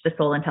teach the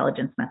Soul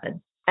Intelligence Method.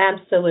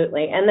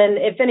 Absolutely. And then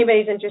if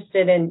anybody's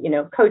interested in,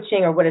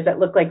 coaching or what does that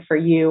look like for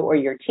you or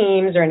your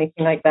teams or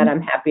anything like that,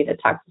 I'm happy to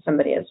talk to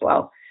somebody as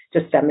well.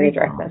 Just send me a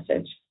direct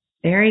message.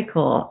 Very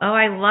cool. Oh,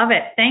 I love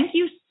it. Thank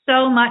you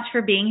so much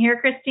for being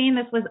here, Christine.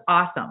 This was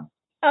awesome.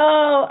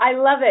 Oh, I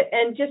love it.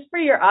 And just for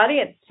your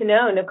audience to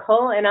know,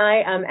 Nicole and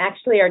I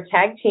actually are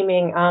tag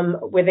teaming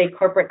with a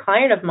corporate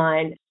client of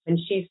mine, and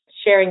she's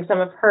sharing some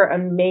of her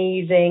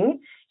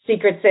amazing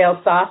secret sales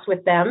sauce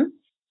with them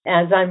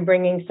as I'm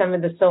bringing some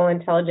of the soul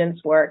intelligence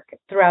work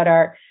throughout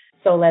our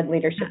Soul Led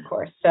Leadership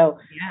course. So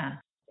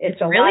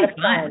it's a really lot of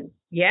fun.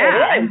 Yeah,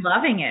 I'm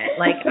loving it.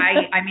 Like,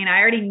 I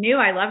already knew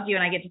I loved you,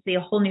 and I get to see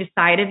a whole new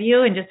side of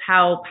you and just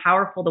how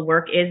powerful the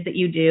work is that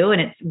you do. And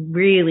it's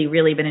really,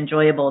 really been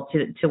enjoyable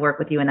to work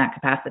with you in that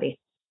capacity.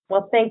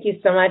 Well, thank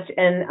you so much.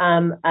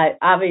 And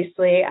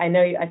obviously,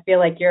 I feel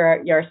like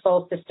you're a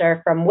soul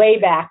sister from way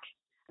back,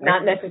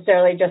 not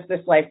necessarily just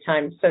this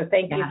lifetime. So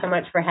thank you so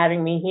much for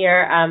having me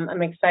here.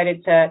 I'm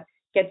excited to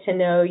get to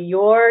know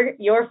your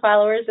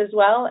followers as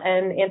well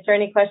and answer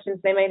any questions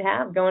they might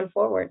have going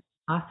forward.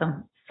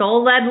 Awesome.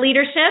 Soul Led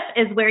Leadership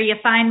is where you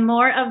find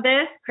more of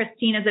this.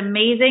 Christine is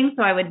amazing,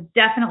 so I would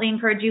definitely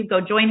encourage you, go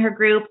join her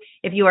group.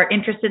 If you are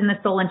interested in the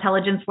soul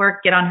intelligence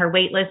work, get on her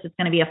wait list. It's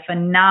going to be a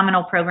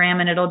phenomenal program,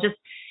 and it'll just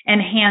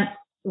enhance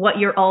what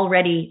you're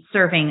already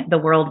serving the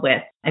world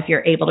with if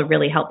you're able to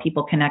really help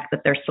people connect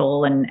with their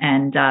soul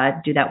and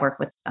do that work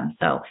with them.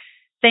 So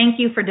thank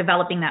you for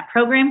developing that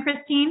program,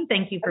 Christine.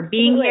 Thank you for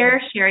being here,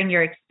 sharing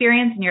your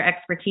experience and your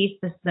expertise.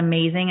 This is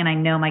amazing, and I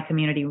know my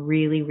community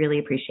really, really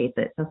appreciates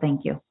it. So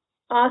thank you.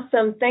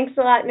 Awesome. Thanks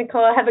a lot,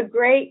 Nicole. Have a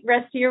great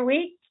rest of your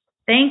week.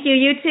 Thank you.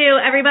 You too,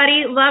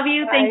 everybody. Love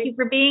you. Bye. Thank you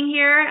for being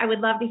here. I would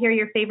love to hear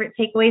your favorite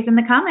takeaways in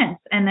the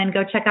comments, and then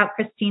go check out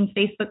Christine's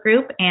Facebook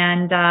group,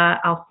 and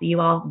I'll see you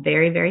all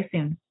very, very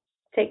soon.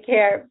 Take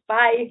care.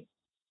 Bye.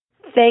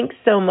 Thanks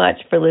so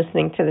much for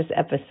listening to this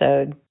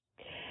episode.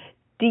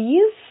 Do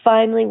you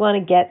finally want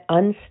to get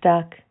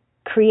unstuck,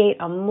 create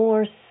a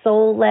more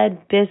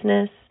soul-led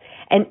business,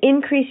 and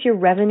increase your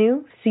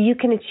revenue so you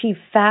can achieve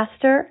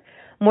faster,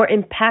 more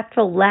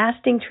impactful,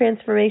 lasting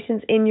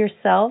transformations in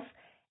yourself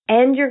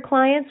and your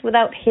clients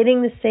without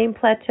hitting the same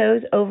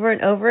plateaus over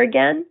and over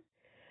again?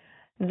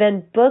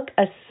 Then book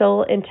a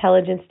Soul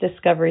Intelligence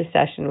Discovery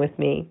session with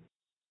me.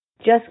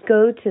 Just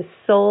go to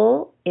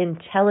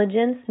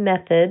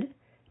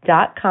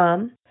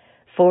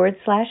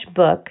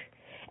soulintelligencemethod.com/book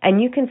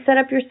and you can set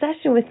up your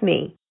session with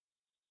me.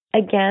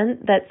 Again,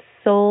 that's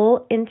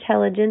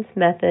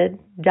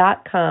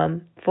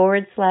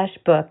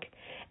soulintelligencemethod.com/book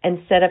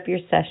and set up your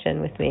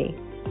session with me.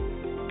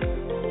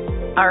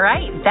 All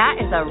right, that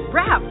is a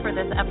wrap for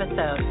this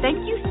episode.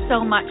 Thank you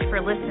so much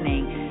for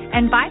listening.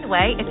 And by the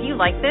way, if you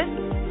like this,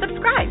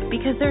 subscribe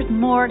because there's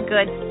more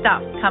good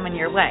stuff coming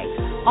your way.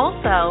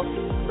 Also,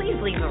 please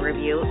leave a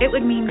review. It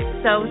would mean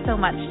so, so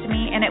much to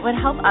me, and it would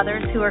help others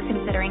who are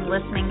considering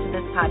listening to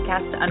this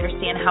podcast to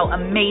understand how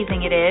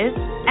amazing it is.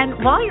 And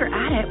while you're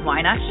at it,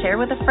 why not share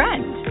with a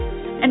friend?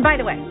 And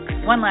by the way,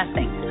 one last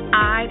thing.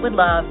 I would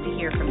love to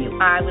hear from you.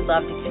 I would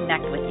love to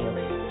connect with you.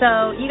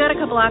 So you got a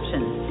couple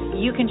options.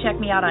 You can check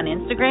me out on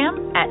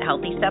Instagram at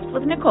Healthy Steps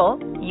with Nicole.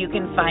 You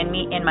can find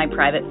me in my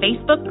private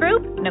Facebook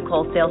group,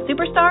 Nicole Sales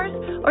Superstars,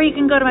 or you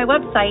can go to my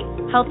website,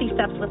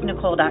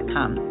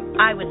 healthystepswithnicole.com.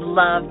 I would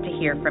love to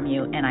hear from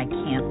you, and I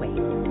can't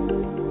wait.